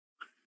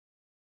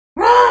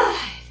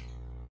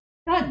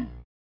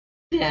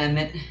damn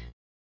it.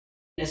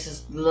 This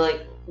is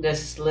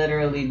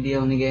literally the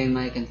only game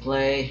I can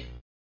play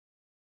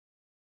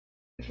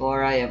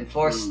before I am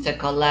forced to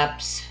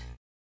collapse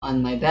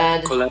on my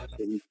bed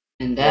Collapsing.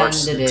 and end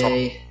the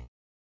day.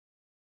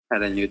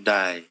 And then you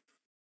die.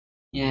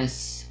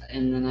 Yes,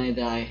 and then I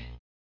die.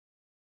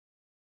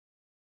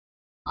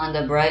 On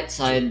the bright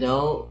side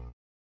though,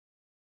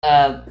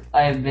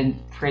 I've been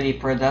pretty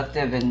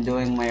productive in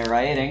doing my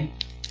writing.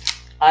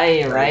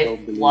 I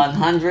write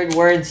 100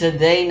 words a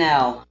day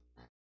now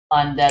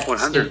on that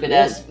stupid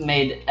ass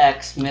made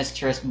ex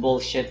mistress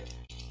bullshit.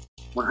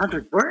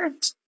 100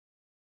 words?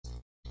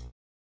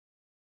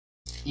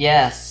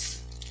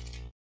 Yes.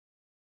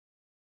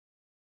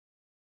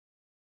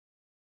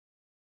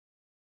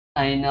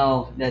 I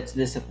know, that's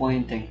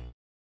disappointing.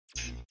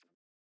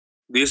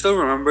 Do you still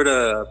remember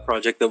the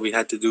project that we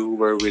had to do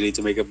where we need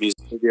to make a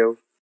music video?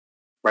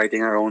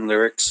 Writing our own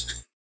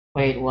lyrics?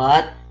 Wait,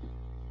 what?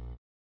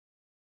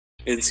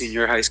 In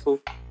senior high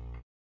school?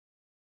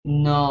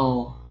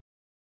 No.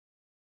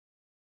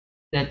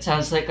 That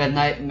sounds like a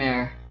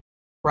nightmare.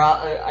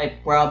 I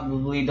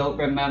probably don't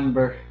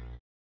remember.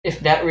 If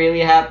that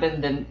really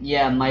happened, then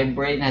yeah, my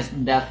brain has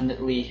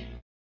definitely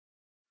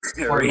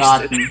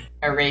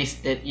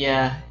erased it,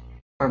 yeah,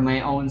 for my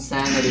own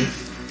sanity.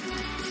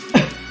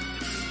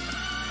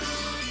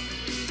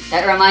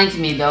 That reminds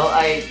me though,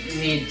 I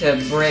need to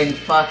bring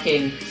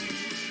fucking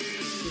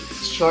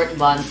short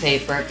bond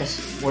paper because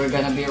we're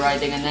gonna be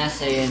writing an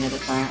essay in it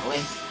apparently.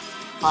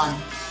 Fun.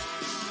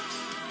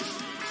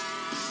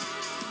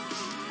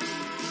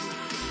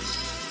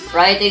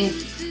 Writing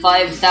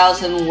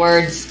 5,000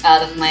 words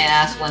out of my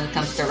ass when it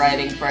comes to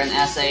writing for an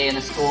essay in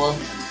a school.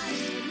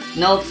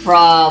 No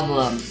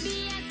problem.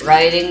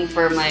 Writing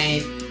for my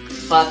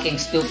fucking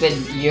stupid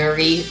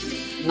Yuri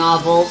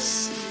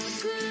novels.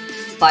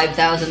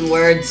 5,000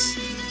 words.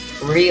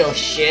 Real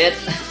shit.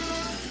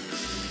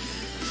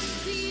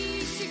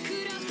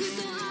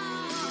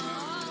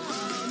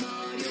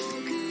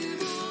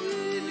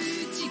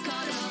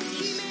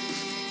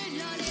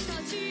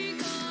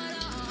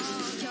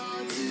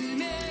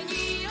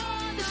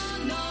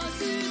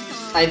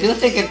 I do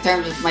think in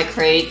terms of my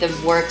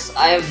creative works,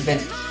 I've been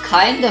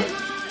kind of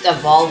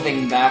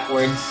evolving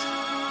backwards.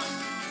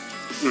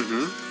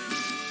 Mm-hmm.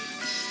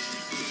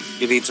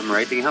 You need some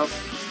writing help?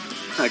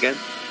 Again?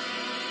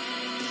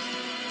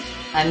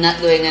 I'm not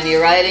doing any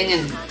writing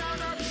and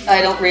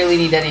I don't really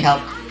need any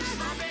help.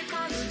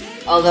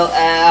 Although,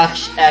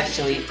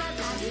 actually,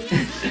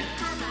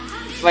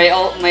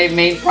 my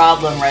main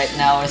problem right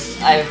now is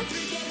I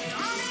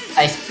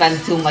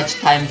spend too much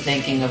time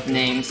thinking of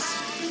names.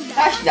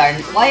 Gosh darn,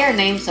 why are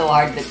names so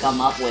hard to come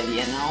up with,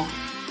 you know?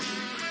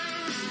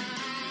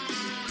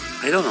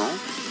 I don't know.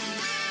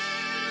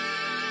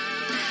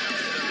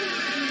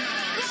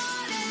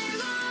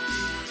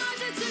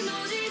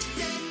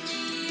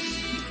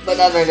 But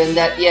other than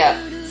that, yeah.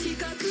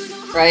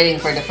 Writing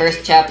for the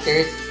first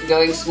chapter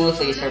going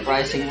smoothly,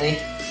 surprisingly.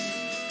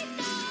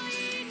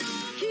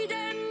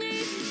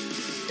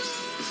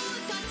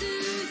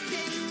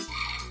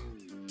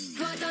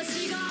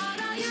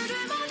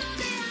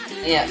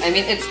 Yeah, I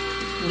mean, it's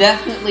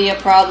definitely a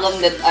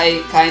problem that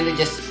I kind of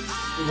just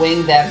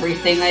winged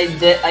everything I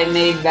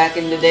made back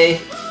in the day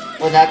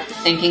without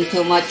thinking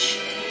too much.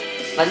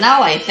 But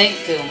now I think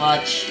too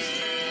much.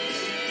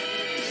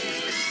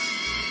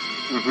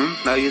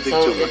 Mm-hmm. Now you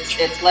think too much.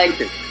 It's like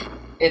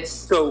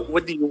So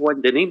what do you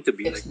want the name to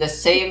be? It's like, the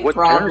same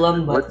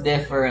problem but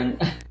different.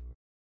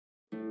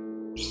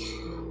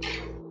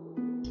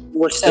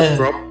 What's the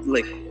problem?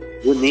 Like,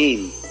 what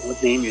name?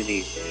 What name you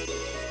need?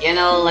 You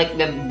know, like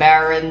the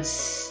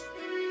Barons,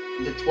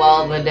 the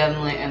 12 of them,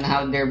 like, and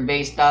how they're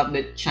based off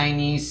the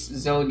Chinese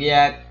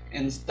zodiac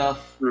and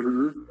stuff.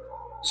 Mm-hmm.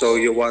 So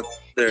you want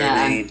their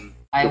name?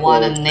 I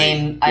want to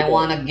name. I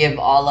want to give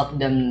all of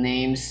them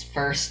names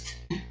first.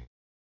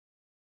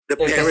 The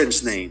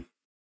parents' name?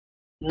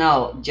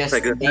 No, just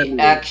like the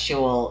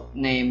actual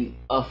name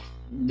of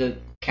the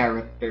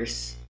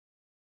characters.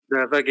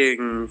 The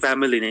fucking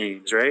family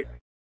names, right?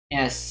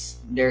 Yes,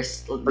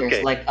 there's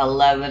like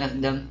 11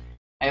 of them.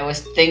 I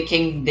was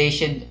thinking they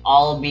should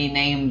all be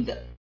named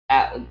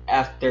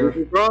after. You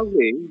should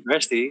probably,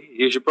 Rusty,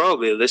 you should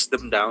probably list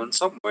them down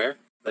somewhere.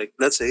 Like,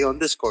 let's say on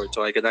Discord,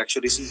 so I can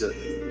actually see them.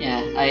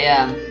 Yeah, I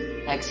am.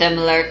 Like,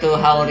 similar to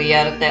how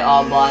Rierte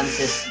Obons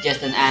is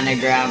just an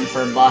anagram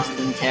for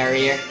Boston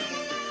Terrier.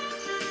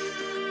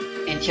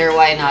 And sure,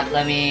 why not?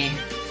 Let me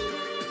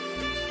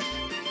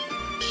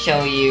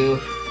show you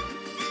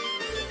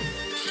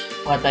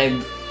what I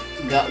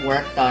got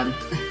worked on.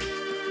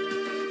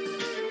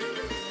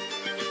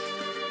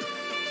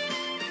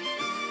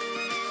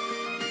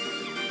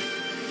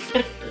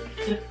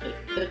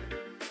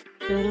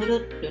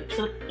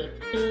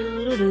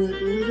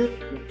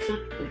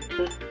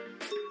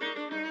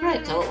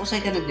 Right, so what was I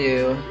gonna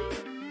do?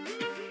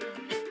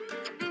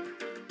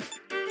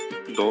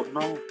 Don't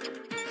know.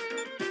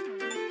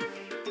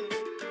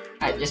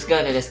 Alright, just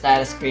go to the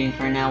status screen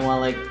for now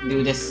while I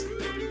do this.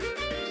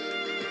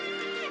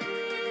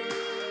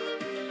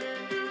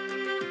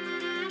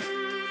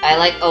 I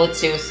like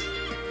Otsu's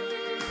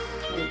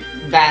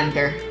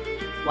banter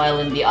while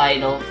in the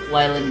idol,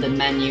 while in the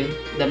menu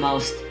the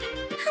most.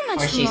 How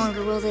much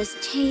longer will this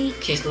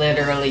take? She's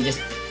literally just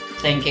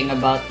thinking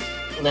about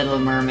Little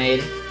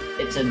Mermaid.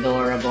 It's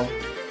adorable.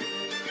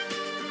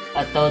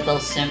 A total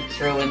simp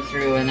through and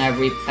through in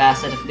every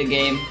facet of the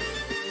game.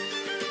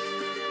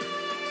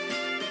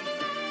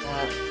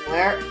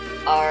 Where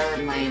are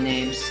my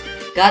names?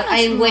 God,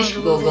 I wish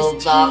Google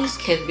Docs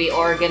could be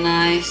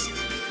organized.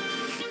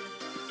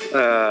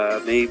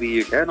 Maybe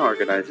you can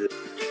organize it.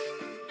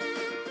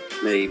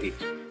 Maybe.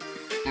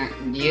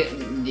 Do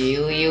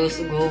you use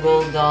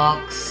Google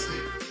Docs?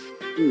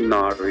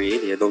 Not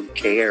really. I don't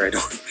care.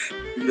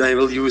 I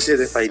will use it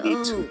if I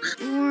need to.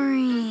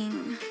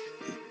 Boring.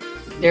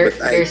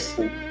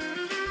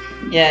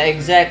 Yeah,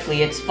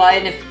 exactly. It's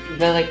fine if,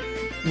 but like,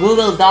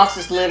 Google Docs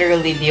is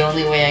literally the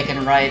only way I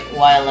can write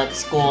while at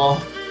school.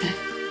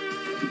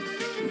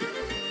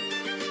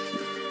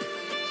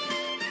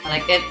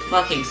 Like, it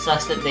fucking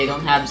sucks that they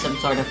don't have some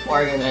sort of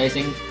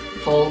organizing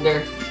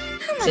folder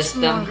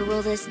system. How much longer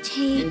will this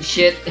take? And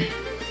shit.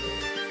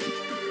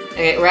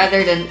 Okay,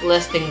 rather than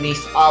listing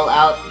these all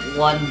out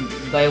one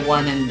by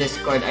one in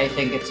Discord, I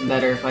think it's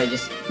better if I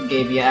just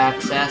gave you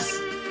access.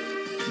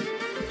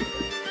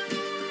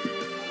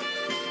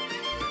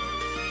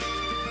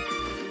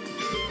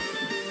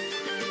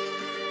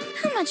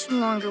 How much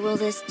longer will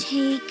this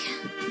take?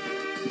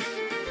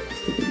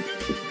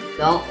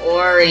 Don't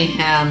worry,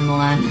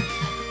 Hamlin.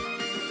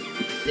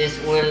 This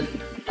will...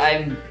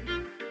 I'm...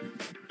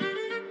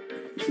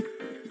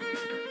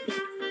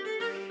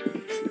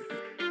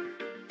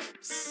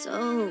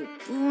 So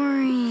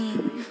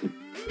boring.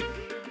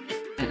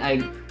 And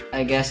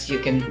I guess you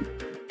can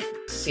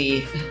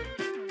see...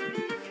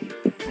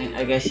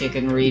 I guess you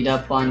can read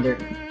up on their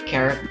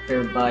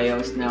character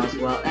bios now as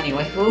well.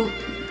 Anyway, who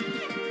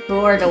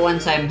are the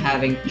ones I'm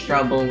having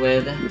trouble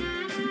with?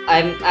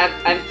 I'm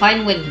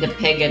fine with the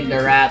pig and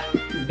the rat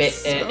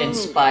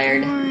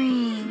inspired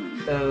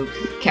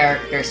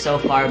character so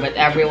far, but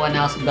everyone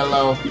else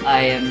below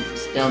I am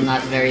still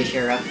not very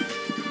sure of.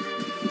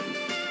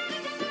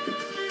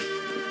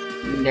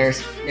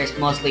 There's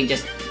mostly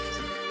just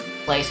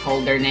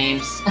placeholder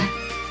names,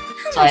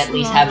 so I at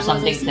least have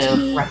something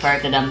to refer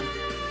to them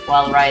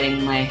while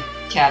writing my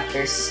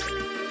chapters.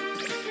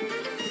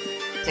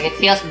 It's like it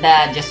feels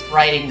bad just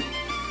writing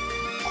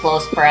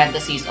close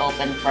parentheses,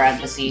 open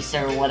parentheses,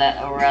 or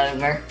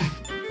whatever,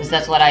 because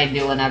that's what I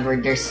do whenever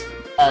there's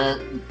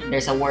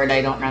a word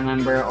I don't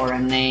remember or a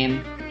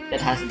name that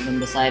hasn't been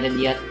decided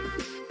yet.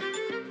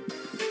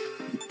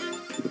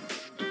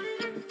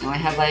 Now,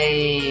 have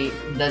I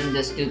done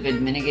the stupid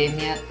minigame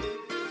yet?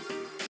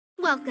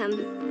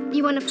 Welcome.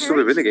 You want to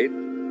Stupid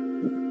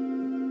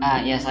minigame?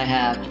 Ah, yes, I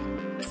have.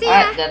 See ya.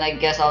 Alright, then I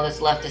guess all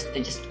that's left is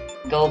to just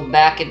go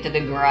back into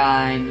the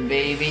grind,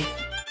 baby.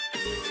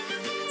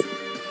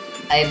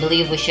 I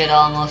believe we should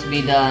almost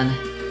be done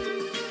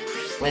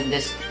with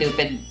this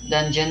stupid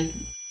dungeon.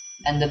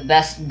 And the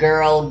best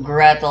girl,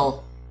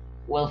 Gretel,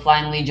 will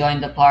finally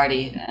join the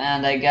party.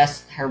 And I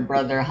guess her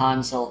brother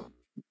Hansel,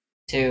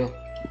 too.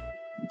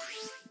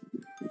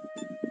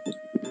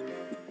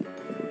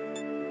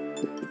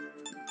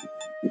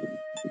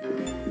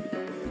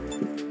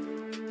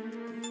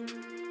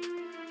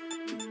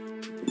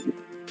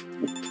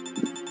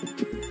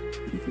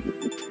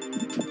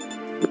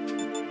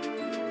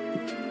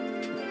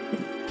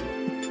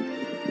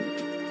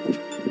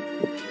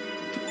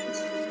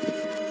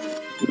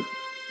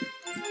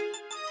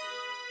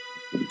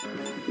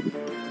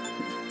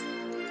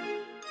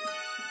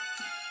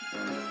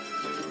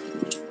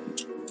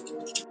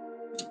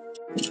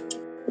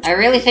 I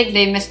really think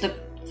they missed the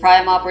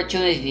prime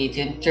opportunity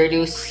to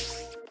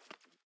introduce,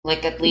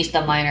 like, at least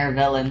a minor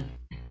villain.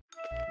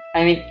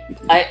 I mean,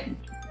 I,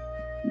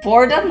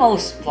 for the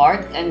most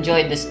part,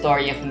 enjoyed the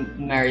story of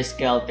Mary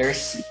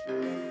Skelter's.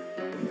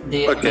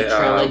 The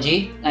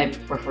trilogy. I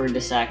prefer the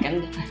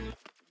second.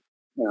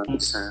 Yeah,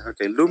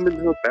 okay,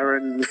 Luminal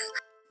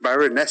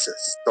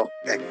Baronesses,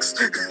 StockX.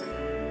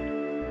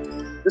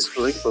 This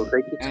link will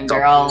take you to And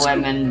they're all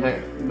women, but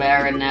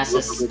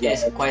Baronesses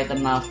is quite a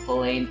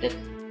mouthful, ain't it?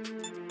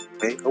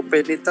 Okay,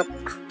 open it up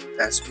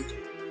as we go.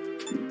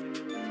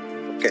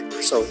 Okay,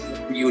 so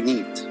what do you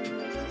need?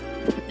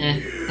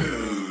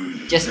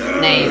 Just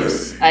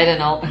names. I don't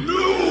know.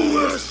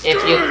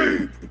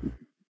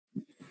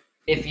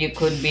 If you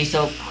could be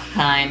so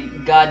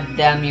kind. God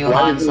damn you,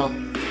 Hansel.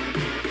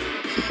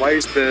 Why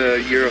is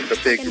the year of the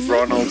pig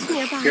Ronald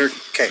here?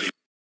 Okay.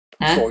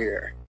 Huh?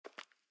 Year.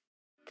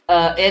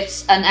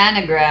 It's an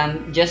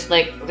anagram, just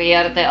like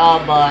Riarte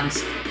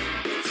Albans.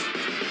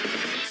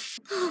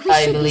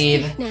 I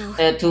believe,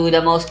 to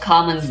the most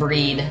common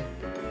breed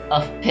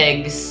of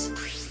pigs.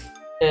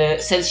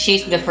 Since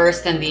she's the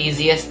first and the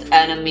easiest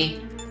enemy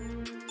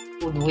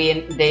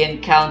they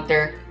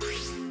encounter,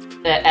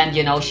 and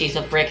you know, she's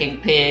a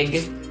freaking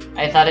pig,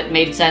 I thought it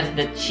made sense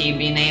that she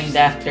be named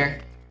after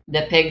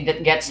the pig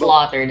that gets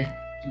slaughtered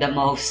the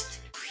most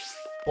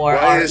for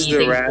our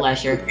eating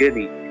pleasure.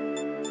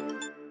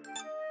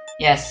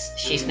 Yes,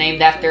 she's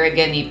named after a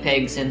guinea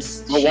pig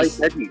since Oh, why she's...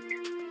 Teddy?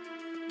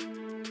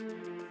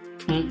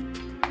 Hmm?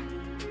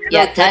 You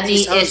Yeah, know,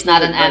 Teddy sounds is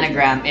not like an a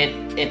brand.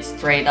 anagram. It's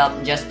straight up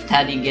just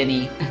Teddy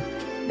Guinea.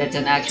 That's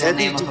an actual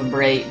Teddy name of a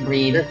just-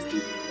 breed of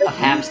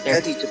hamster.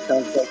 Teddy just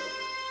sounds like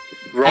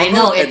I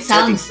know, Ronald it and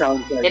Teddy sounds...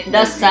 sounds like It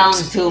does names. sound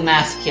too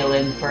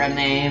masculine for a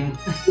name.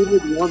 Who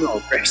would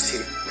Ronald, Presty?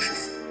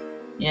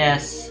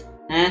 Yes.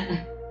 Eh?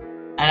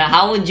 And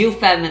how would you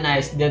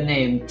feminize the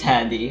name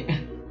Teddy?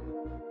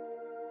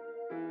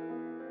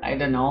 I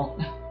don't know.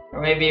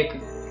 Or maybe you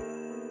could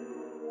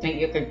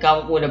think you could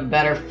come up with a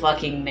better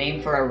fucking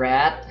name for a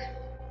rat?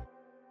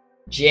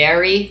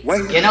 Jerry?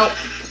 What? You know,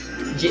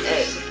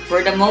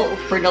 for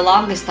the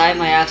longest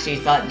time I actually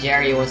thought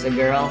Jerry was a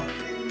girl.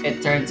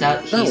 It turns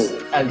out he's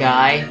a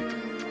guy.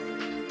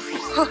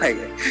 Why?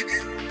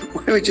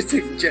 Why would you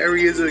think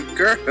Jerry is a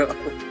girl?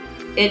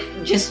 It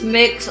just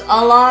makes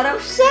a lot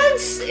of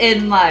sense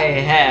in my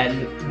head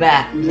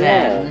back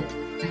then.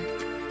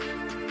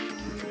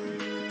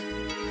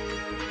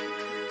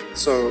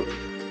 So,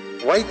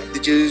 why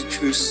did you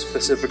choose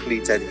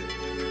specifically Teddy?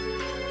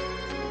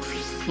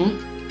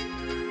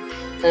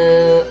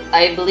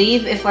 I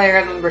believe if I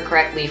remember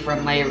correctly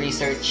from my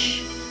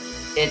research,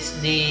 it's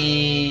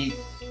the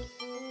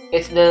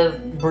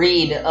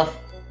breed of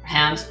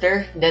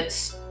hamster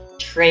that's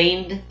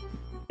trained,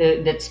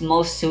 that's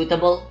most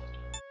suitable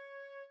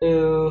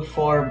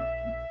for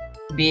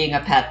being a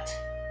pet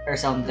or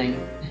something.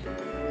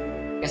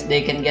 Because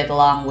they can get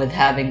along with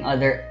having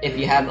if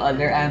you have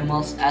other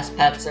animals as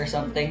pets or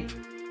something.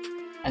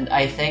 And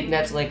I think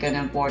that's like an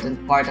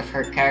important part of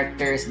her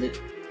character is that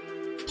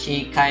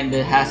she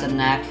kinda has a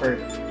knack for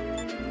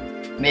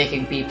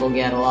making people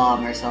get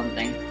along or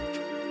something.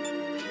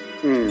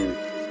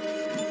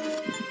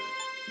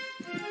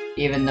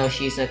 Even though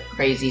she's a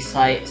crazy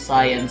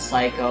science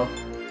psycho.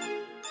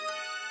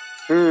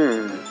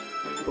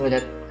 With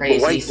a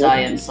crazy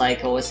science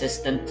psycho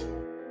assistant.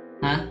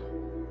 Huh?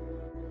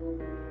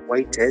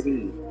 Why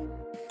Teddy?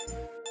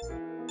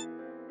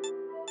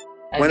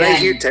 Again, When I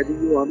hear Teddy,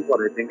 you know what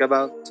I think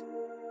about?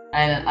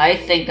 I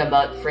think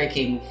about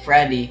freaking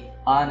Freddy,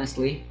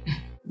 honestly.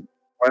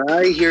 When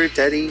I hear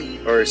Teddy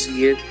or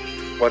see it,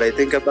 what I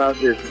think about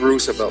is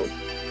Roosevelt,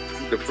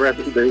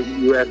 the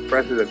U.S.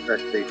 president,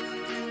 actually.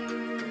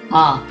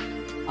 Huh.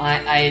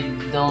 I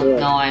don't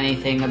know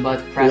anything about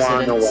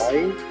presidents. Wanna know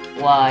why?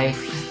 Why?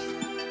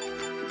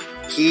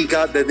 He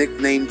got the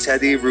nickname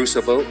Teddy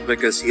Roosevelt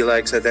because he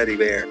likes a teddy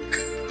bear.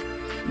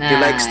 Nice. He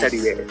likes teddy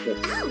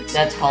bears.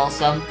 That's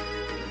wholesome.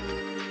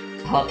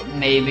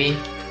 Maybe.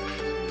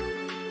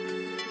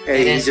 And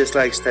It he is. just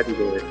likes teddy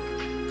bear.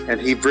 And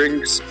he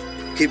brings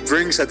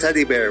a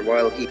teddy bear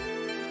while he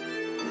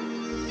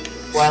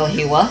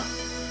what?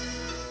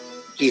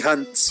 he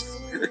hunts.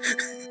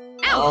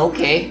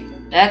 Okay.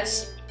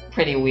 That's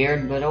pretty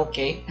weird, but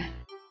okay.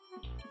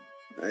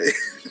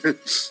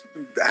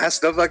 That's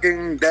the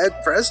fucking dead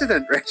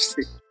president, right?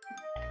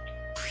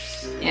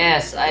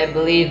 Yes, I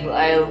believe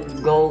I'll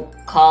go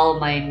call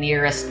my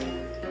nearest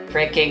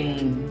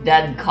freaking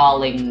dead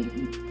calling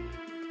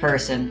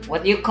person.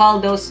 What do you call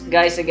those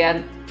guys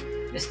again?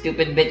 The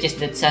stupid bitches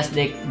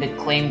that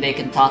claim they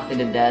can talk to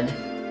the dead.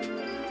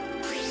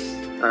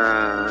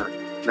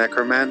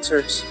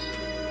 Necromancers.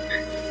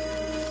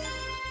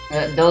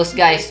 Those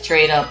guys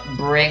straight up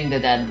bring the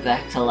dead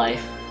back to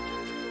life.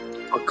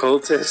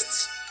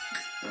 Occultists.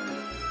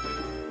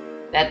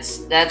 That's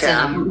an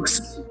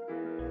Cams.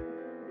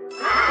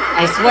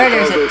 I swear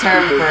there's a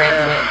term for it,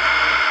 but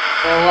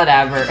well,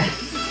 whatever.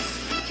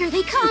 Here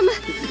they come.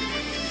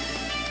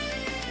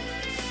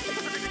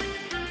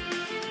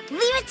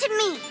 Leave it to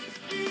me.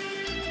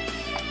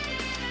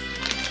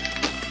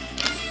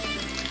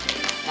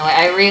 No,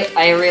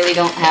 I really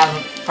don't have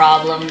a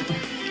problem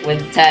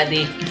with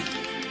Teddy.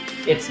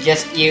 It's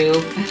just you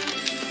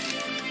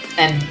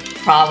and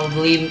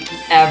probably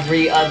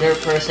every other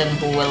person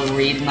who will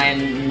read my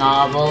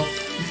novel.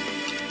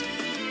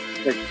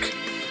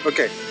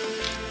 Okay.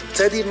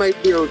 Teddy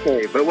might be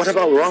okay, but what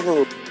about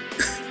Ronald?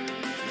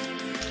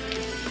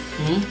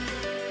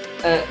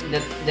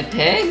 The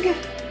pig?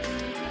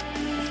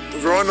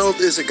 Ronald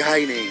is a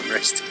guy named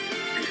Rusty.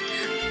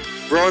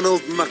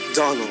 Ronald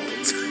McDonald.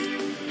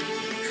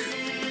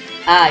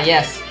 Ah,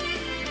 yes.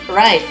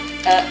 Right.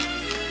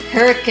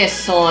 Herkes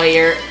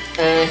Sawyer,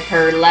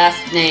 her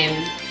last name,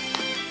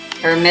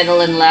 her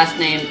middle and last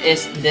name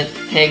is the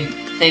pig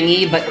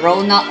thingy, but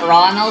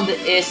Ronald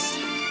is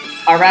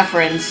a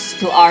reference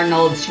to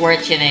Arnold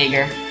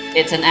Schwarzenegger.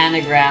 It's an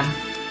anagram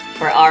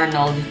for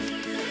Arnold.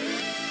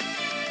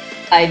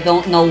 I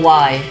don't know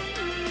why.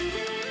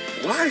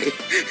 Why?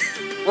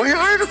 Why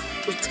Arnold?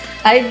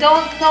 I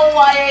don't know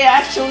why I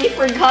actually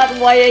forgot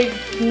why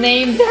I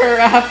named her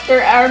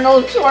after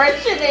Arnold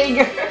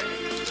Schwarzenegger.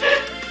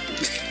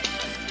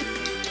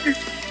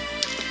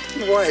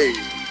 Why?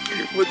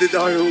 What did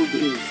Arnold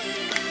do?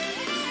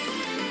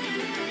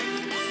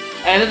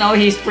 I don't know,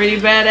 he's pretty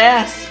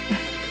badass.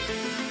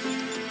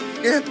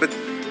 Yeah, but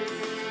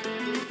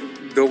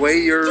the way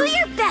you're Do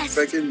your best.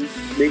 fucking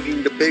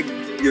making the pig,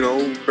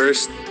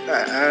 burst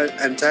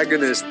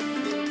antagonist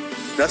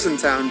doesn't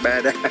sound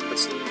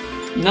badass.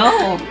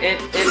 No, it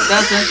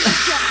doesn't.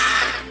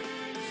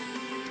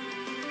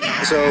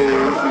 So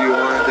you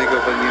want to think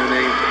of a new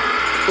name?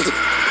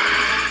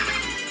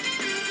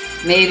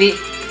 Maybe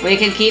we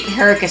can keep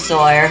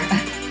Hercusaur.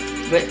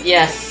 But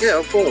yes. Yeah,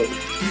 of course. I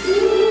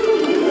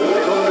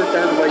don't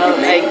understand why Oh,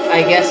 you make.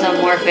 I guess a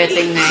more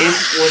fitting name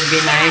would be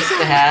nice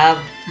to have.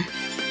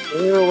 I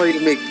don't know why you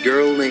make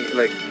girl name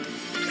like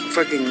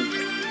fucking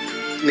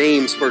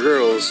names for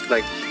girls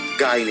like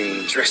guy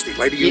names. Rusty,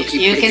 why do you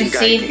keep making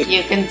guy names?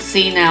 You can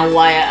see now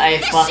why I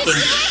fucking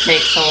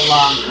take so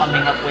long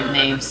coming up with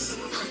names.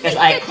 Because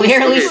I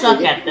clearly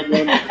suck at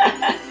them.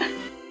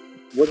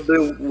 What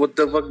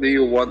the fuck do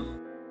you want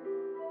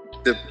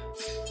the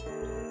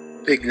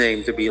pig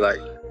name to be like?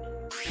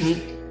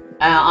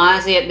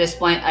 Honestly, at this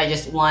point, I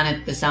just want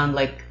it to sound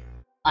like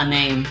a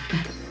name.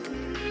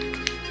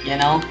 You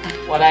know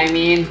what I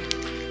mean?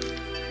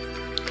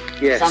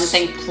 Yes.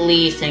 Something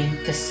pleasing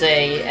to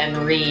say and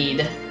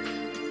read.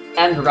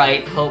 And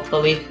write,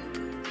 hopefully.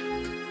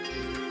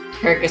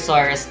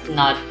 Hercusaur is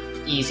not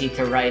easy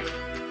to write.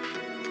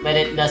 But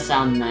it does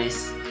sound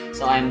nice.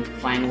 So I'm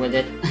fine with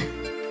it.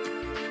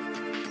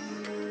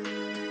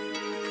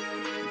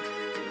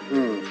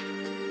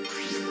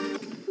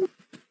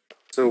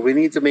 So we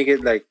need to make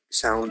it like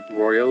sound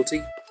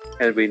royalty,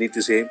 and we need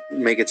to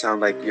make it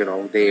sound like, you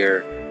know,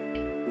 they're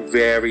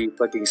very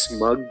fucking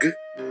smug,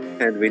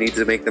 and we need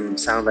to make them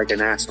sound like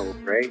an asshole,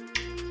 right?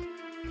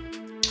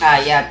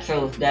 Yeah,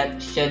 true.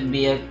 That should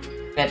be a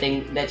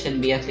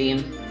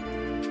theme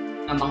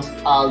amongst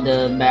all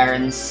the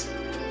barons.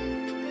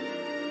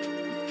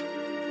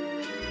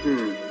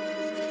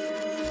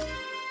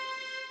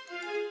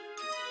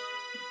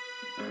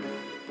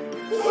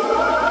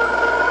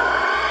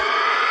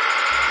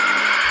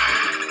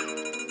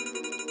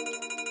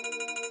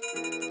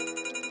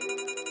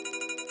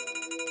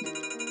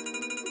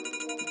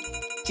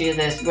 To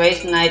this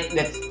Grace Knight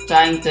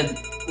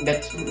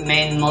that's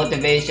main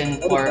motivation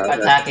for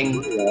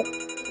attacking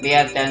the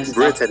F10 stuff.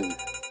 Brittany.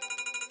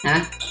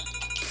 Huh?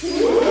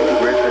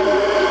 Brittany.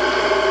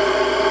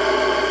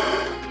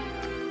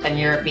 Can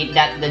you repeat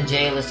that? The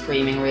jail is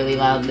screaming really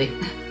loudly.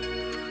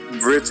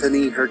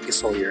 Brittany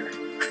Hercusaur.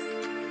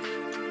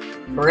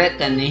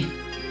 Brittany.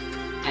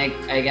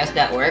 I guess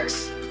that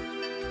works.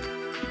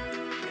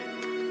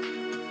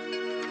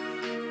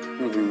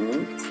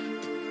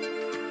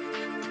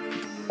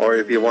 Or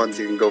if you want,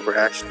 you can go for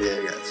Ashley,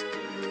 I guess.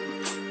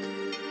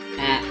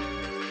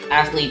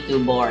 Ashley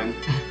too boring.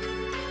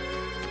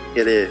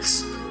 It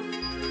is.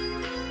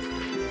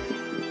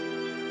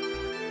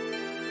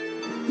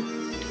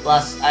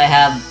 Plus, I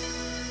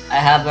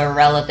have a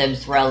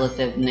relative's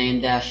relative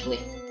named Ashley.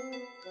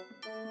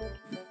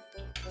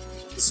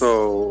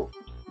 So,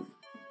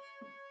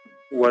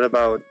 what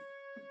about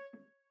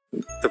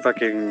the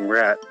fucking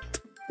rat,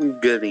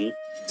 Gunny,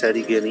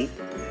 Teddy Gunny?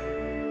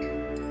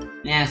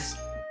 Yes.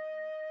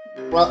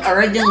 Well,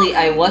 originally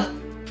I was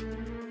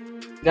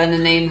gonna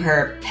name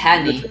her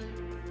Penny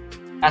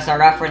as a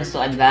reference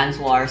to Advance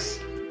Wars,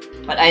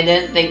 but I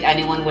didn't think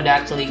anyone would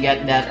actually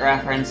get that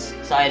reference,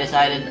 so I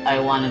decided I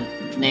want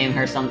to name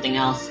her something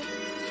else.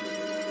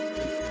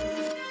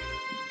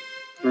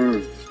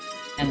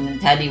 And then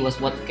Teddy was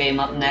what came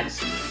up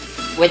next,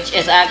 which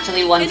is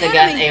actually once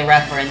again a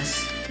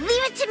reference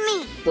Leave it to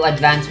me. to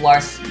Advance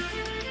Wars.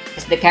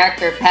 Because the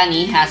character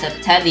Penny has a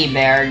teddy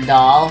bear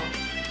doll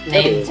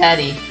named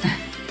Teddy.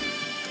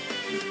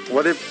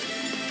 What if...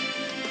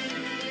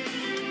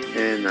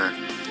 And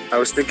I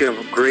was thinking of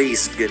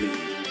Grace Gunny.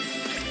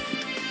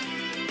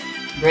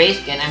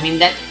 Grayskin, I mean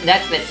that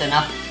fits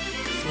enough.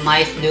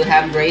 Mice do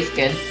have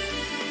grayskin.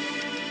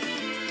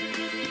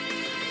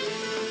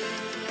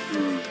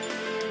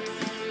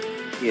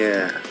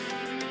 Yeah.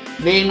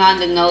 Being on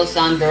the nose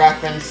on the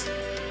reference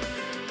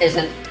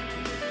isn't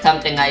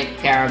something I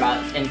care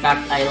about. In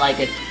fact, I like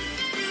it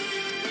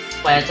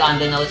when it's on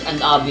the nose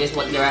and obvious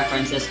what the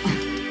reference is.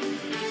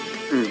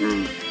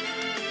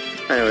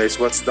 Anyways,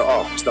 what's the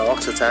Ox? The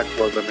Ox attack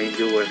was the main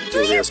duo in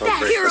Julia's Here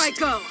Outbreakers. I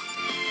go.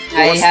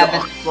 I What's the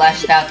haven't Ox?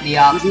 fleshed out the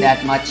Ox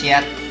that much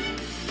yet.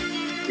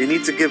 You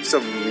need to give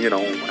some, you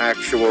know,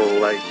 actual,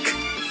 like,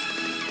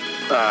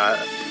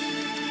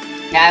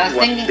 Yeah, I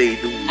what they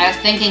do. was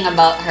thinking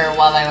about her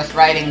while I was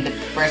writing the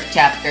first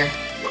chapter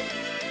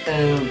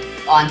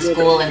on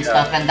school and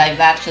stuff, and I've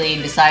actually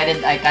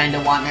decided I kind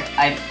of want her.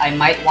 I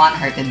might want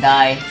her to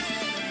die.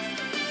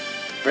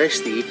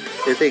 Rusty,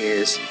 the thing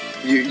is,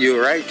 you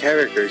write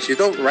characters. You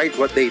don't write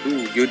what they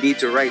do. You need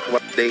to write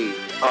what they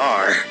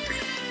are.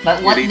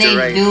 But what need they to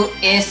write- do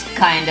is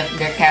kind of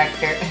their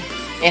character.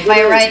 If It I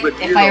is, write but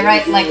if you I know,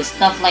 write you like know-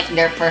 stuff like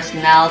their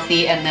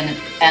personality and then it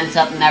ends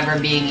up never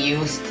being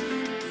used,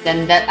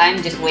 then that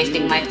I'm just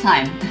wasting my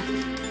time.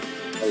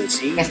 Oh,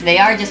 see? Because they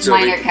are just So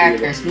minor they-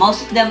 characters.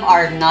 Most of them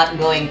are not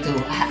going to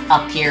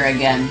appear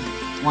again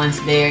once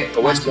they're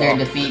So what's the Ox?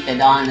 defeated.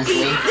 Honestly,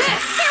 Here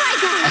I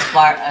go. as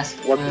far as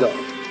What the?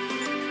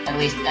 at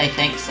least I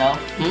think so.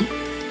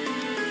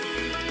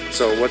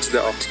 So what's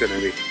the Ox gonna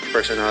be?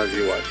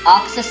 Personality what?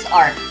 Ox's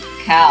arc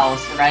cows,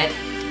 right?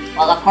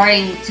 Well,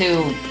 according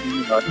to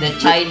Not the good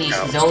Chinese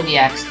cows.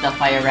 zodiac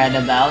stuff I read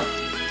about,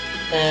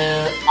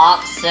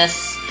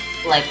 oxes,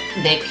 like,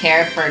 they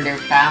care for their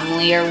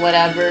family or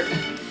whatever,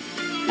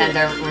 and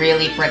they're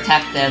really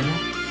protective.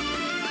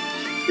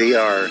 They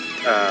are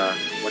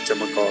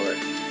whatchamacallit,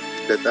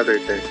 that other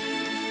thing.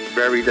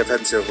 Very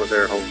defensive of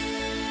their home.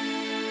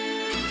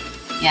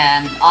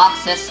 Yeah, and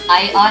oxes,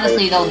 I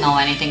honestly don't know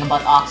anything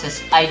about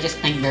oxes. I just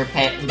think they're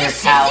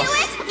This should cows,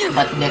 do it.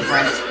 but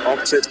different.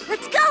 Oxes,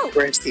 Let's go.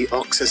 Presty,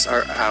 oxes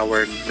are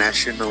our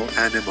national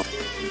animal.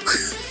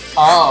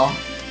 Oh.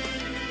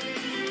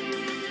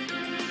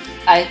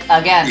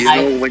 You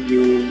know when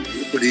you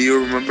do you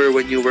remember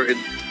when you were in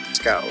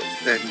Scout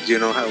and you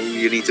know how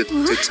you need to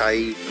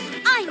tie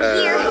I'm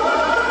here.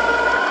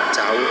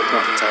 towel,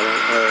 not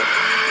towel,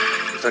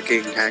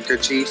 fucking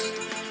handkerchief,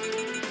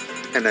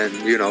 and then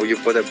you know you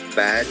put a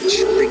badge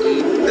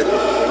thingy that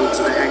holds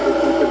the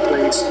handkerchief in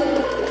place,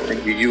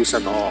 and you use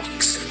an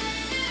ox.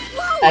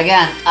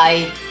 Again,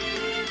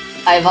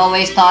 I've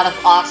always thought of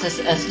oxes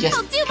as just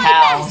I'll do my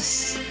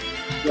cows.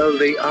 Well,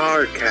 they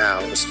are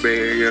cows, but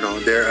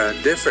they're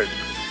different.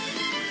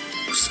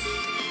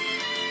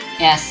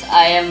 Yes,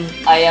 I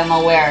am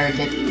aware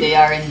that they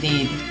are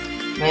indeed.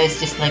 But it's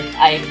just like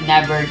I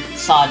never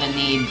saw the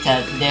need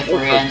to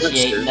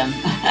differentiate them.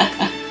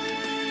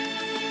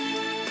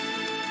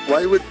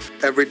 Why would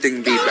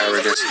everything be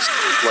baronesses?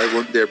 Why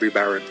won't there be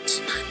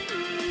barons?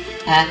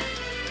 Huh?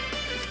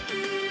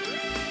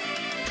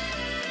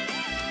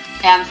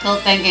 Yeah, I'm still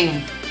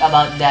thinking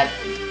about that.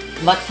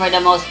 But for the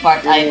most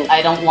part,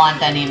 I don't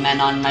want any men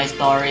on my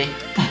story.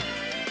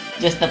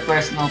 Just a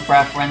personal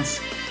preference.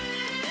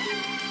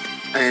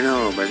 I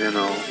know, but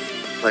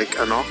like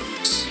an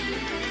ox.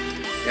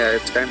 Yeah,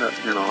 it's kind of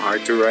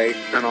hard to write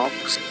an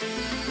ox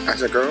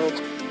as a girl.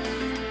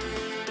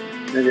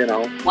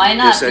 And Why you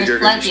not? said There's you're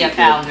gonna plenty of shoot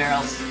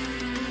cowgirls.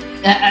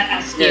 Yeah,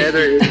 Excuse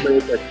there me.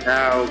 is like a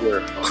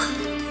cowgirl.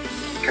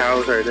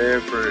 Cows are there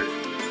for.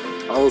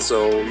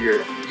 Also,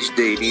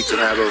 they need to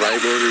have a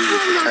rivalry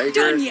with the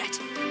tiger. yet.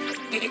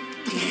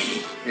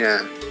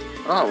 Yeah.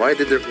 Oh, why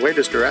does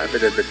the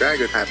rabbit and the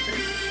dragon happen?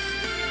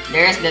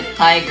 There's the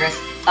tigress.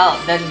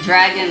 Oh, the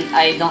dragon,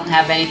 I don't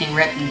have anything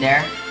written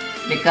there.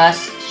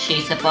 Because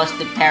she's supposed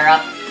to pair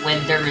up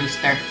with the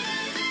rooster.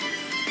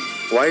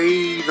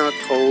 Why not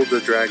call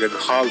the dragon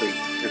Holly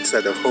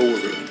instead of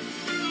Holy?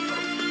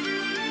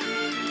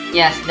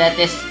 Yes, that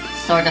is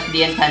sort of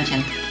the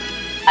intention.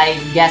 I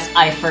guess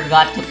I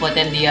forgot to put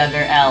in the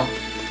other L.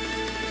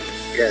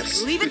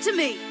 Yes. Leave it to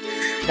me.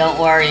 Don't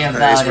worry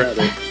about it.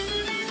 Rabbit.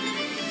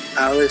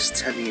 Alice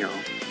Tenniel.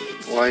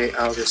 Why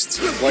Alice?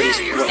 What is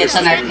It's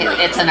an Tenniel?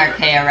 it's an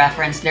Archaea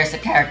reference. There's a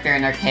character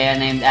in Archaea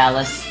named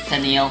Alice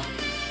Tenniel.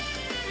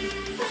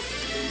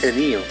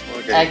 Tenniel.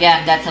 Okay.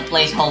 Again, that's a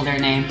placeholder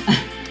name.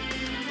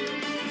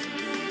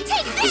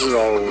 Take This this. is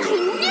all. I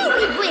knew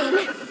we'd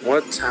win.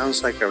 What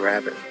sounds like a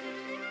rabbit?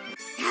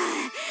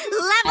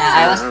 Level.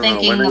 I was I don't know,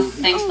 thinking when of I-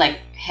 things like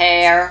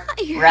hare,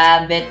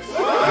 rabbit,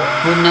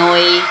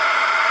 bunoi.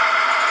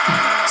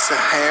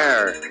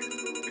 Sahar.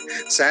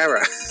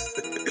 Sarah.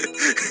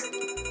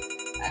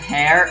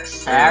 Hare?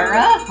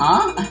 Sarah?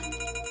 Huh?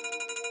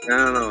 I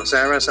don't know.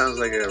 Sarah sounds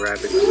like a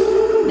rabbit.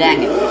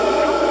 Dang it.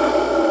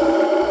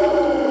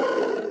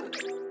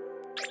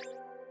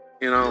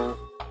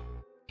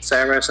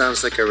 Sarah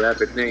sounds like a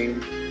rabbit name,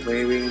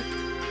 maybe.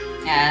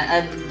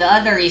 Yeah, the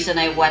other reason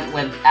I went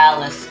with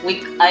Alice,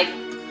 I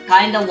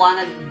kind of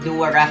want to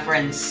do a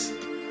reference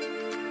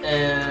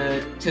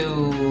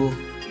to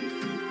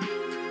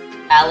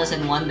Alice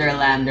in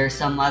Wonderland or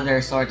some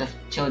other sort of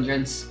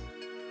children's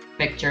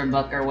picture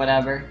book or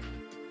whatever.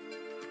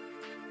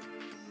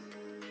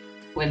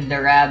 With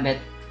the rabbit.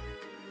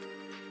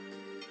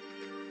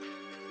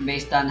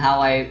 Based on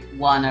how I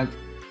want to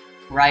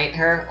write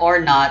her or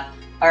not.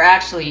 Or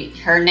actually,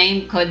 her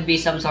name could be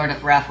some sort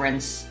of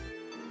reference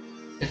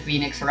to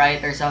Phoenix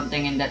Wright or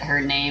something, and that her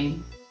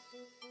name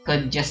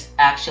could just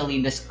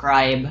actually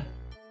describe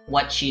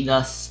what she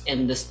does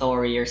in the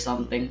story or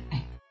something.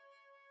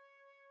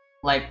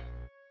 Like,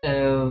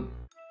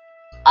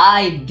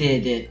 I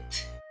did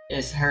it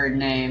is her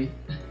name.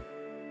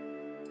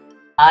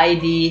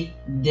 ID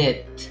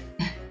Dit.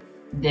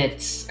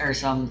 Dits or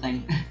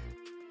something.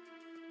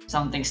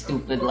 Something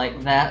stupid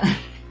like that.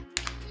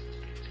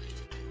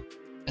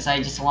 Because I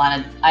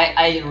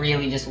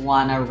really just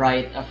wanna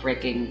write a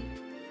freaking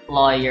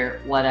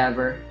lawyer,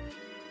 whatever.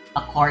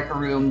 A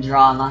courtroom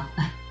drama.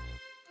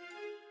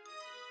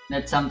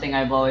 That's something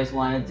I've always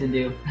wanted to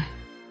do.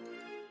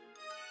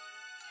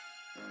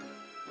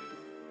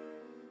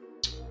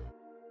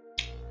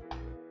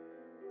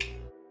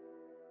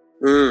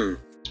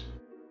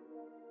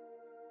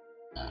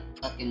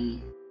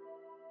 Fucking...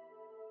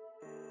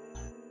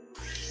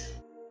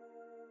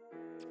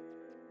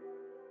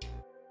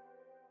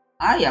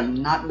 I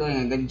am not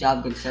doing a good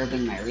job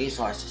conserving my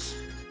resources.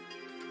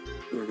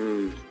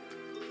 Mm-hmm.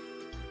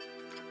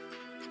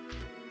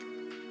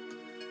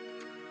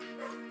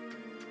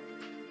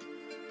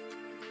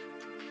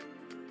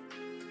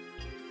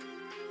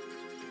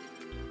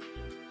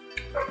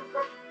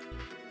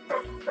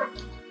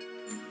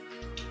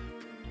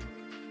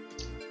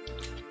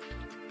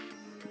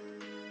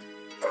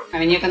 I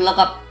mean, you can look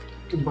up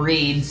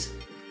breeds.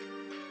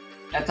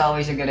 That's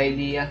always a good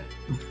idea.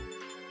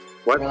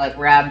 What? Or like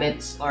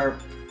rabbits, or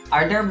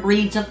are there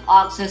breeds of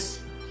oxes?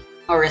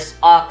 Or is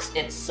ox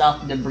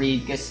itself the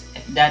breed? Because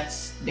if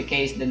that's the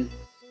case, then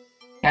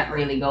can't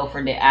really go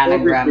for the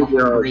anagram of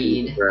a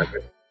breed.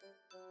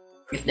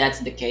 If that's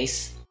the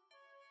case.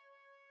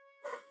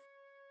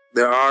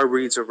 There are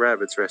breeds of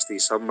rabbits, Rusty.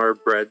 Some are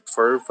bred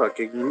for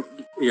fucking,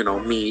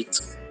 meat,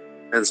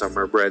 and some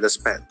are bred as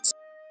pets.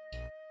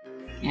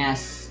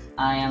 Yes,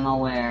 I am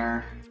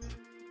aware.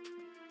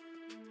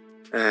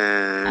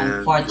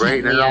 And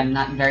Unfortunately, right now, I'm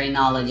not very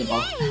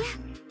knowledgeable.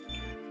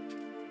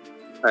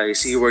 I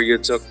see where you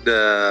took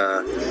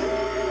the.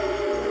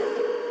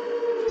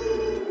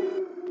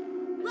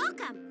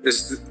 Welcome.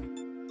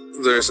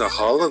 There's a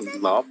Holland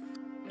lop,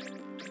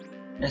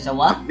 There's a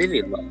what?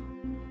 mini lop,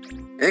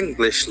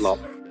 English lop.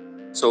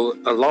 So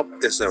a lop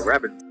is a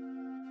rabbit.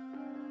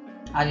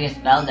 How do you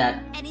spell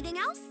that? Anything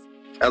else?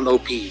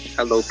 L-O-P,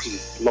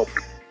 lop.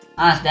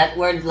 Ah, is that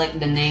where like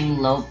the name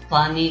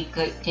Lopunny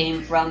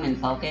came from in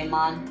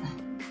Pokemon?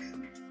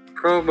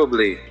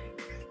 Probably.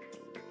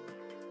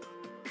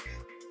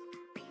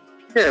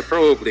 Yeah,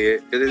 probably.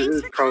 It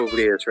is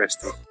probably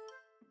interesting.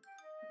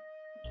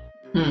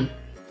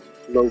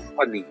 Low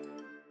funny.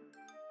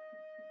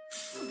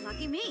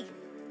 Lucky me.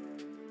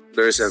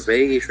 There's a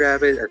Vegas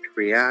rabbit, a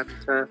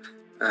Trianta,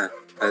 a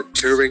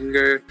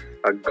Thuringer,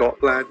 a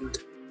Gotland,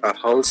 a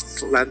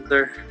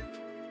Hulstlander,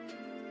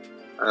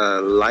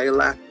 a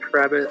Lilac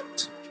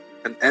rabbit,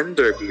 an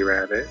Enderby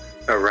rabbit,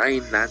 a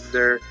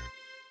Rhinelander.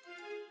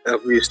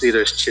 Obviously,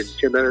 there's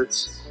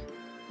chinchillas,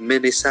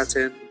 mini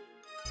satin,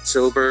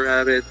 silver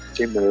rabbit,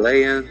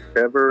 Himalayan,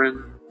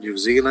 Beveran, New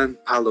Zealand,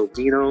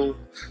 Palomino,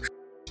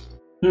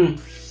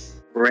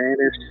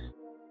 Ranish,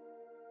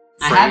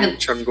 I haven't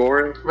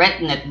Changora.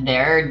 written it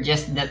there,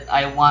 just that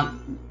I want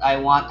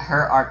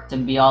her art to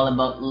be all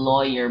about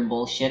lawyer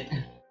bullshit.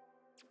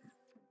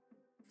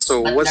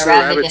 So But what's the the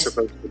rabbit rabbit is-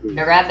 supposed to be?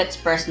 The rabbit's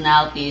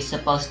personality is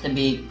supposed to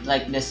be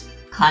like this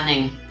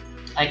cunning,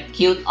 like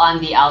cute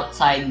on the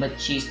outside, but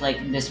she's like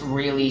this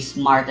really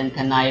smart and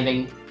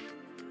conniving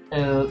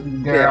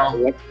girl.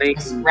 Yeah,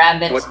 Because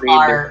rabbits what name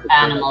are is the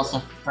animals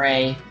of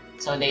prey,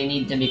 so they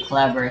need to be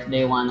clever if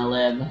they want to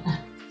live.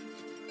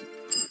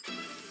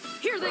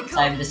 Here they So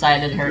I've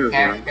decided her Sure,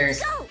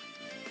 character's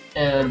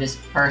Go. this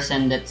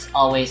person that's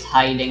always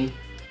hiding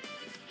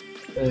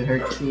her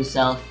true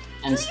self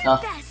and Do your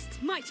stuff,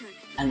 best. My turn.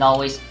 and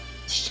always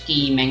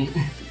scheming.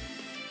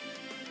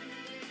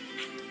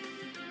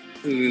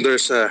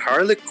 There's a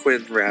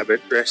Harlequin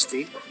rabbit,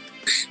 Resty.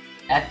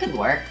 That could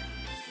work.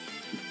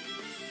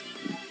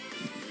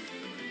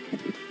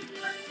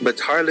 But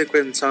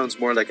Harlequin sounds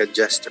more like a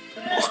jester.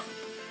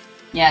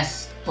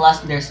 Yes. Plus,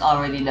 there's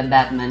already the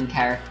Batman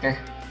character.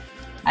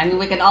 I mean,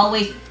 we can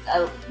always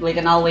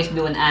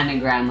do an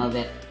anagram of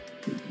it.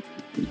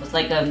 What's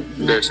like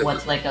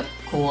a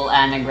cool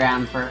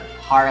anagram for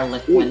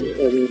Harlequin?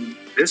 I mean,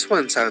 this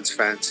one sounds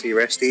fancy,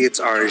 Resty. It's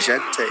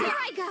Argente. Here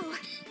I go.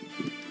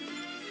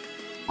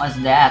 What's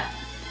that?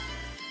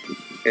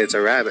 It's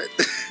a rabbit.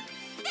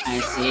 I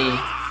see.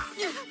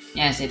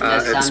 Yes, it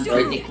does it's sound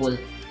pretty cool.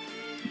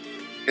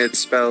 It's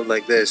spelled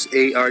like this: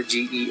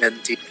 Argent,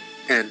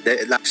 and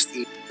the last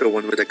E, the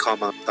one with the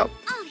comma on top.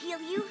 I'll heal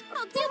you.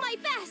 I'll do my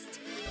best.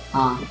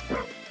 Huh.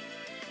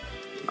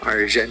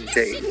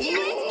 Argente.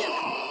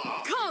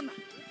 Come.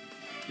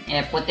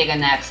 Yeah, putting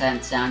an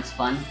accent sounds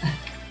fun.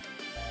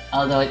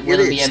 Although it It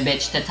will be a is.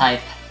 bitch to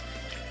type.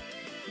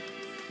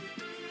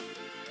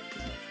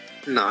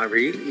 Not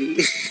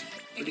really.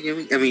 What do you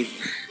mean? I mean,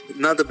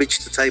 not a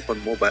bitch to type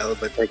on mobile,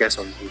 but I guess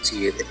on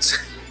PC it is.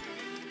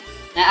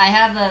 I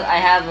have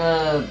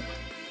a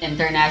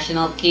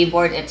international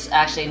keyboard. It's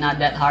actually not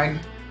that hard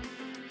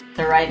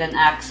to write an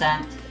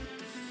accent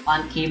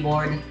on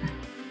keyboard.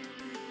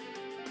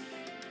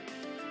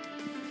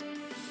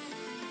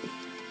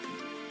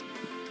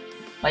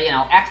 But you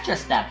know, extra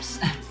steps.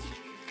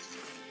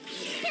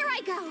 Here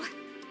I go.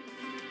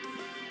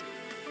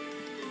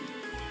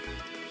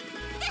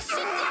 This should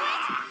do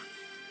it.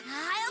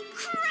 I'll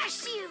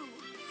crush you.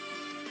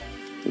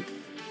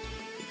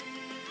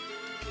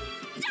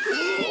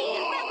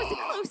 That was a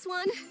close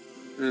one.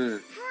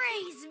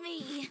 Praise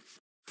me.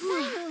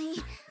 Finally,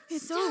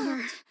 it's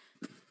over.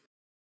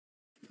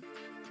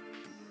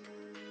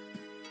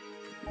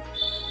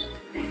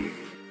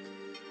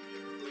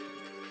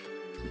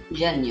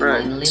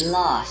 Genuinely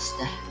lost.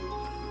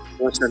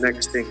 What's the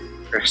next thing,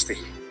 Rusty?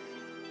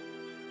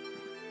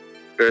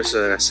 There's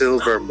a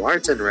silver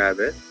marten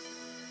rabbit.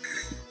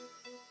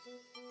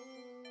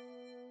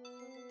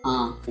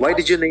 Why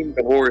did you name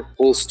the horse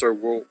Holster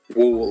Wool?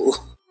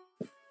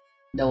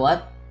 The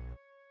what?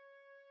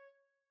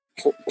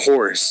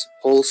 Horse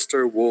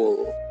Holster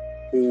Wool.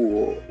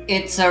 Wool.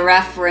 It's a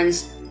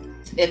reference.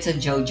 It's a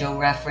JoJo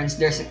reference.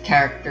 There's a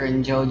character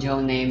in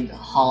JoJo named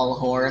Hall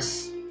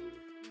Horse.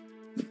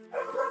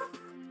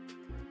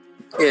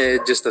 Yeah,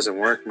 it just doesn't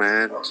work,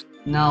 man.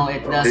 No, it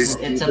These,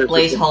 doesn't. It's these a are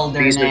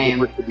placeholder these are name.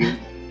 supposed to be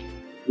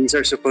these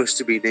are supposed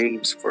to be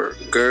names for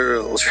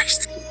girls.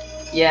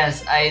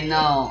 Yes, I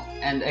know.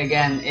 And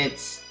again,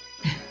 it's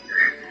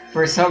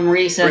for some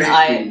reason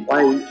Presty,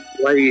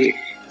 why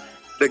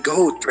the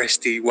goat,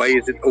 Presty? Why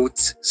is it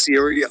oats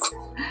cereal?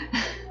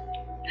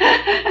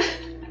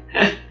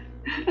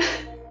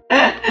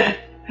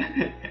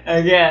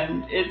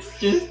 Again, it's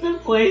just a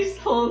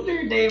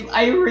placeholder name.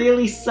 I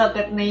really suck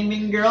at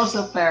naming girls,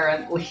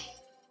 apparently.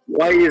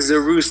 Why is the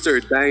rooster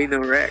Dino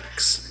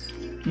Rex?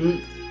 Hmm.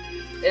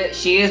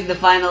 She is the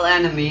final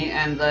enemy,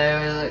 and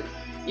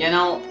you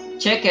know,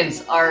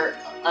 chickens are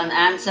an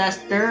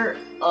ancestor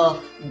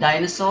of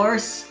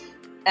dinosaurs,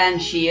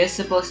 and she is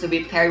supposed to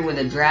be paired with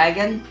a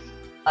dragon,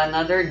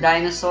 another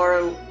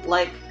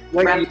dinosaur-like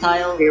Why are you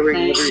reptile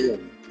pairing thing.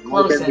 everyone? Why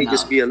Close can't they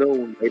just enough. be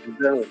alone by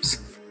themselves?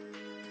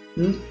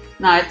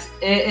 No,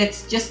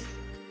 it's just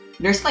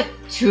there's like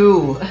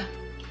two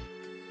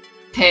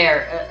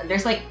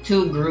there's like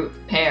two group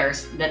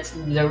pairs. That's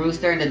the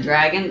rooster and the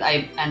dragon.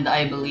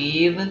 I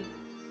believe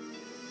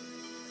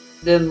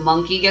the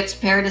monkey gets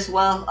paired as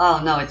well.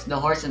 Oh no, it's the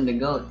horse and the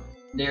goat.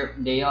 They're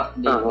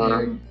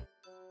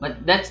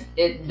but that's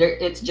it.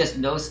 It's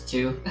just those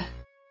two.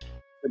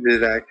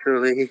 Did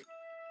actually?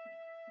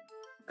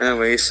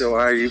 Anyway, so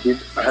are you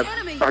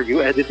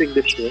editing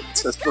the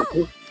shits as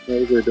well? Are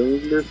you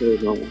doing this or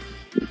no?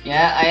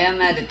 Yeah, I am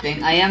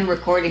editing. I am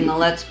recording a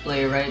let's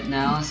play right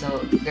now, so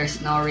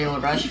there's no real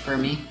rush for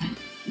me.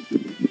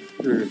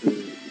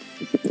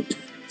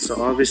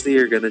 So obviously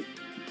you're gonna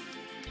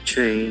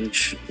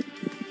change.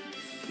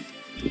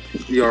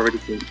 You already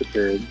changed the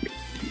pig.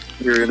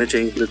 You're gonna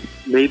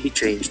maybe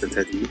change the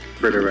teddy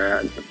for the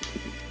rat.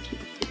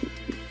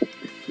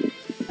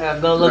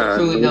 Go look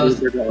through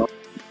those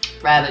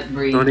rabbit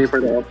breeds. No need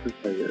for the option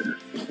player.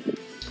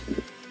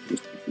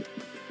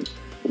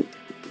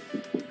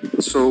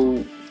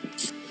 So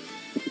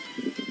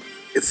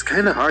it's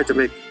kind of hard to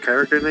make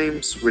character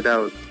names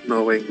without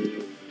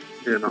knowing,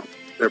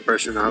 their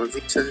personalities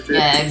and shit.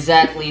 Yeah,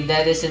 exactly.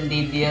 That is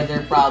indeed the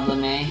other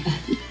problem, eh?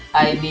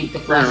 I need to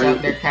flesh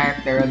out their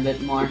character a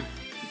bit more.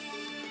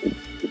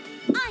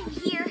 I'm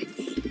here.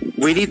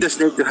 We need the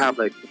snake to have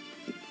like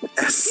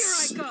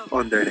S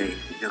on their name,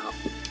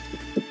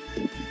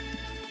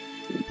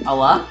 A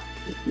what?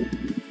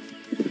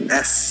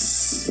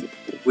 S.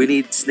 We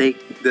need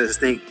the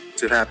snake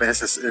to have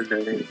S in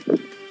their name.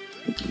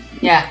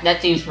 Yeah,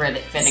 that seems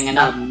fitting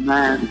enough.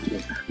 Man.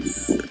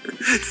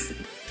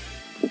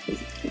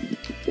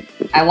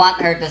 I want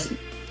her to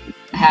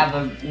have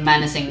a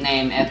menacing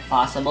name if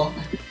possible.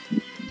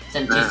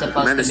 Since she's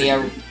supposed to be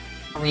a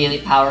really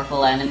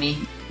powerful enemy.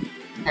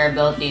 Her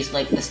ability is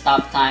like to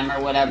stop time or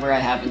whatever, I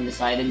haven't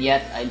decided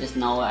yet. I just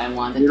know I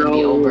want it to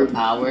be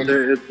overpowered.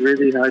 It's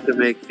really hard to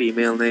make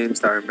female names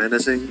that are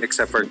menacing,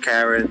 except for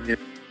Karen.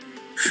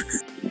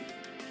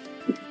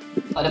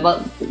 What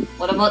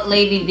about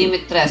Lady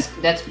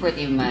Dimitrescu? That's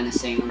pretty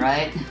menacing,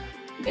 right?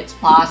 It's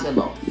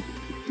possible.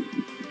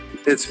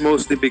 It's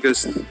mostly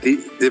because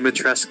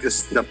Dimitrescu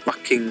is the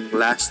fucking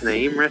last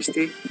name,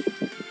 Resty.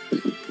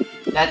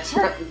 That's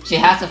her. She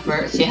has a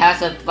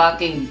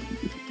fucking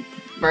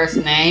first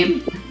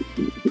name.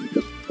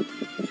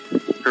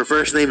 Her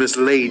first name is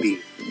Lady.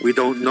 We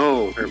don't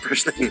know her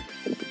first name.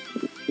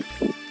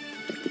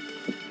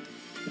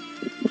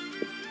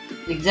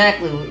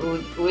 Exactly.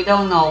 We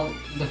don't know.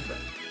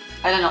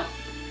 I don't know.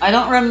 I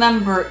don't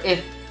remember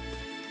if...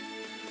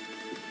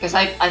 Because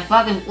I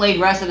fucking played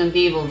Resident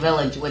Evil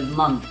Village with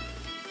Mom.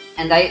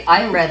 And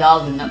I read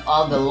all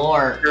the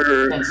lore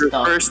and Her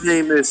stuff. first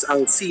name is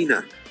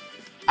Alcina.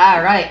 Ah,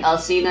 right.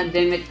 Alcina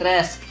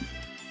Dimitrescu.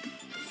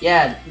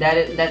 Yeah,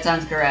 that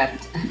sounds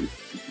correct.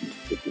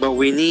 But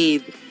we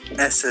need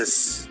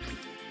S's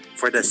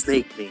for the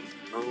snake name.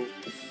 Oh.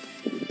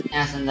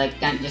 Yes, and I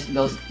can't just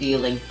go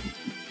stealing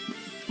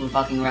from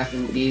fucking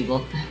Resident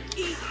Evil.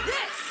 Eat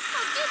this!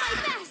 I'll do my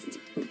best!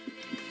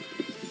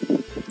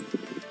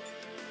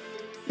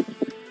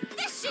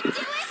 This should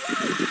do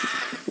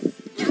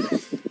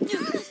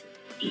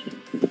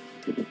it!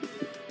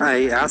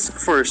 I ask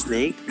for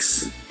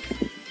snakes.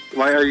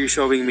 Why are you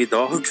showing me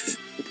dogs?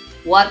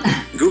 What?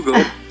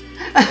 Google.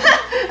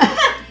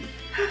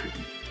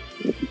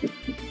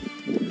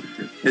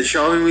 It's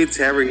showing me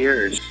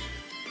terriers.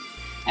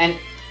 And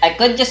I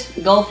could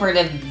just go for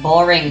the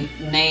boring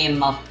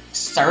name of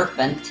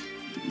Serpent.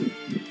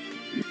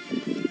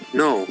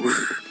 No.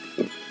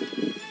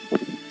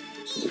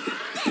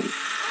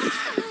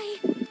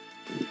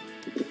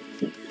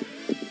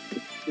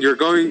 You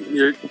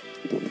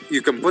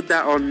can put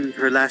that on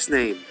her last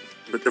name,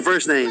 but the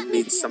first name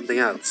needs something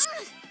else.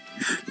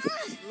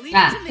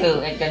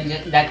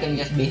 That can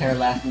just be her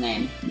last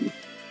name.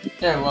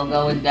 Sure, we'll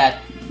go with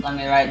that. Let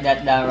me write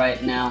that down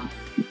right now.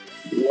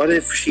 What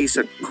if she's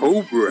a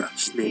cobra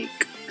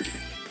snake?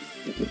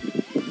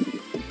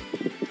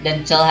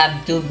 Then she'll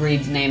have two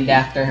breeds named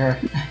after her.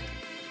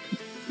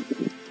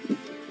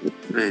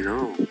 I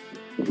know.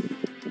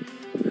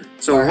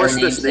 So Or her what's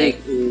the namesake.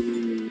 snake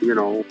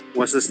in,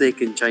 what's the snake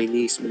in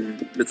Chinese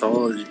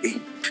mythology?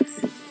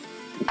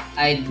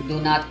 I do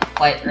not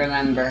quite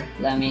remember.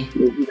 Let me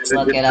Is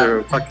look it it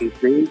a up. fucking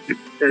snake?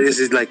 Is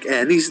it like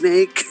any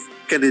snake?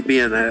 Can it be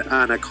an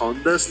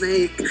anaconda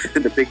snake?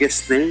 The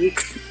biggest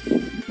snake?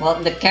 Well,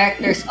 the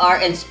characters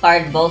are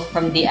inspired both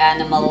from the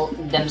animal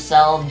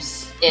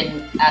themselves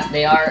as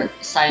they are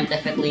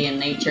scientifically in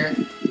nature,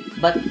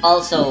 but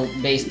also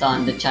based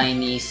on the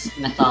Chinese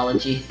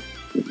mythology.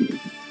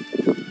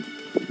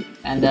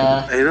 And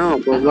I know,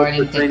 but what's the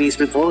according to Chinese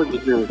mythology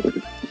now?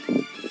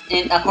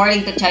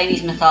 according to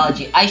Chinese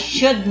mythology, I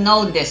should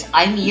know this.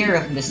 I'm Year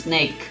of the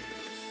Snake.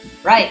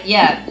 Right,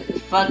 yeah.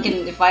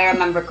 Fucking, if I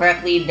remember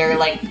correctly, they're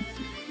like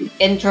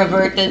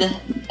introverted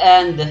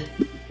and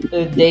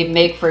they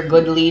make for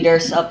good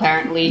leaders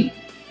apparently,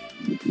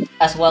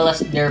 as well as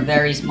they're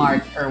very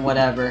smart or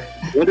whatever.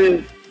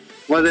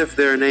 What if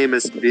their name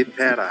is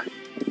Vipera?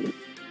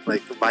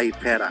 Like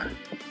Vipera.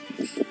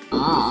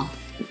 Ah,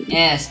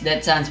 yes,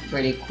 that sounds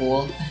pretty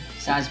cool.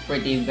 Sounds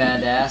pretty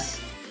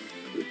badass.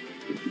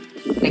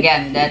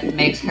 Again, that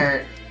makes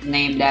her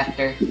named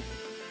after.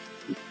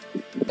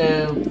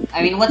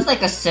 I mean, what's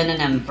like a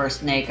synonym for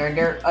snake? Are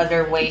there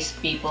other ways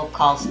people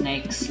call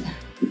snakes?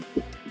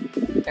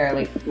 They're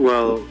like,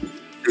 Well,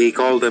 they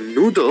call them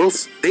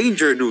noodles.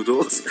 Danger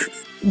noodles.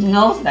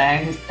 no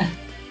thanks.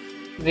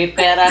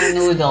 Vipera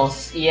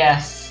noodles,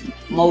 yes.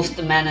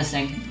 Most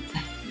menacing.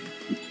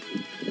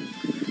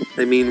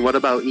 I mean, what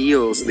about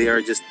eels? They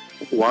are just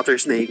water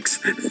snakes.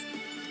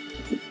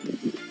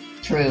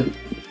 True.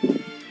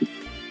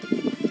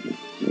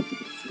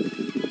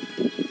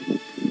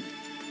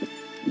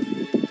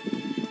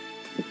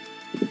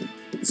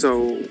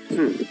 So,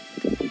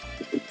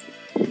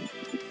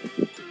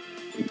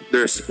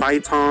 there's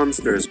pythons,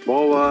 there's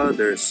boa,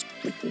 there's,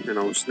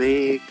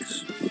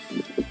 snakes.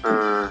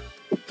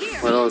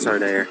 What else are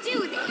there?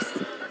 Do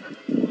this.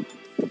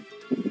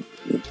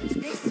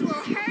 This will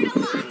hurt a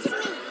lot to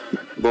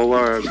me.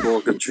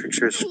 Boa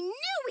constrictors. I knew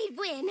we'd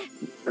win.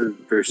 And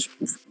there's,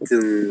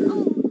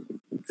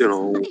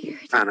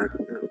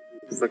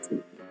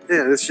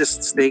 it's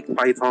just snake,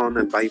 python,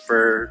 and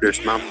viper.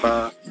 There's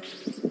mamba.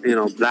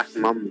 Black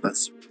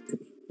mambas.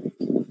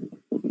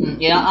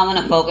 I'm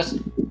gonna focus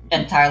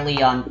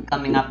entirely on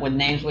coming up with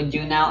names with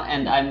you now,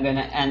 and I'm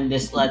gonna end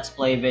this Let's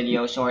Play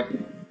video short.